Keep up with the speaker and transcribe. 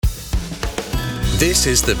This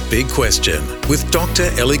is The Big Question with Dr.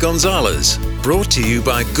 Ellie Gonzalez, brought to you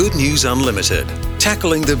by Good News Unlimited,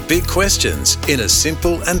 tackling the big questions in a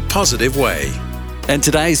simple and positive way. And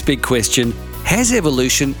today's big question, has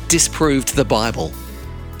evolution disproved the Bible?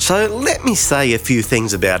 So let me say a few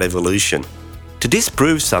things about evolution. To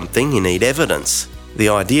disprove something, you need evidence. The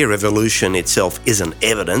idea of evolution itself isn't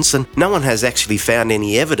evidence, and no one has actually found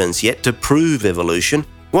any evidence yet to prove evolution.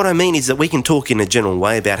 What I mean is that we can talk in a general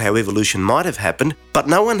way about how evolution might have happened, but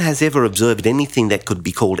no one has ever observed anything that could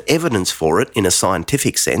be called evidence for it in a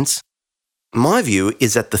scientific sense. My view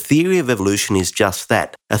is that the theory of evolution is just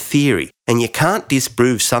that, a theory, and you can't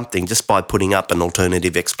disprove something just by putting up an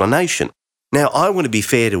alternative explanation. Now, I want to be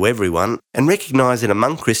fair to everyone and recognise that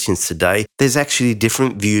among Christians today, there's actually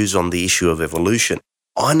different views on the issue of evolution.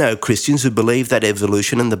 I know Christians who believe that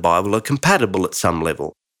evolution and the Bible are compatible at some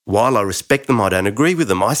level. While I respect them, I don't agree with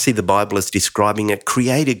them. I see the Bible as describing a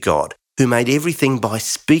creator God who made everything by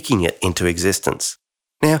speaking it into existence.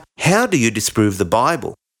 Now, how do you disprove the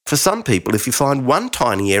Bible? For some people, if you find one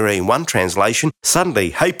tiny error in one translation, suddenly,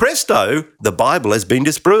 hey presto, the Bible has been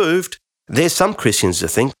disproved. There's some Christians who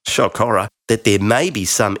think, shock horror, that there may be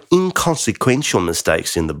some inconsequential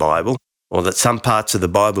mistakes in the Bible, or that some parts of the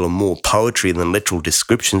Bible are more poetry than literal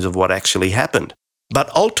descriptions of what actually happened. But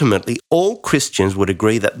ultimately, all Christians would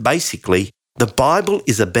agree that basically, the Bible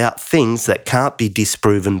is about things that can't be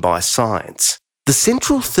disproven by science. The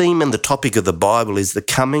central theme and the topic of the Bible is the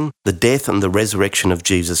coming, the death and the resurrection of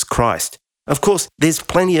Jesus Christ. Of course, there's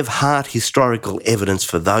plenty of hard historical evidence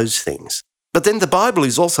for those things. But then the Bible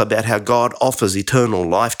is also about how God offers eternal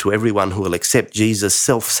life to everyone who will accept Jesus'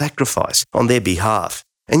 self-sacrifice on their behalf.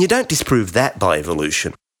 And you don't disprove that by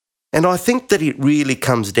evolution. And I think that it really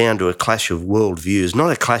comes down to a clash of worldviews,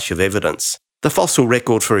 not a clash of evidence. The fossil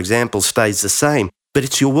record, for example, stays the same, but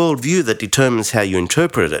it's your worldview that determines how you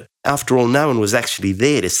interpret it. After all, no one was actually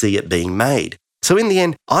there to see it being made. So in the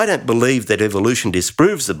end, I don't believe that evolution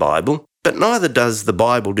disproves the Bible, but neither does the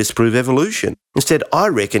Bible disprove evolution. Instead, I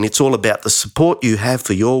reckon it's all about the support you have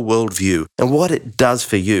for your worldview and what it does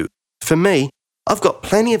for you. For me, I've got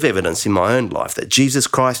plenty of evidence in my own life that Jesus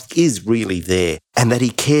Christ is really there and that he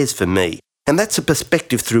cares for me. And that's a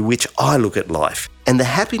perspective through which I look at life. And the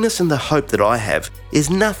happiness and the hope that I have is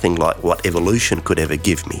nothing like what evolution could ever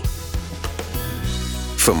give me.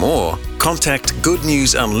 For more, contact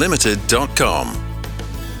goodnewsunlimited.com.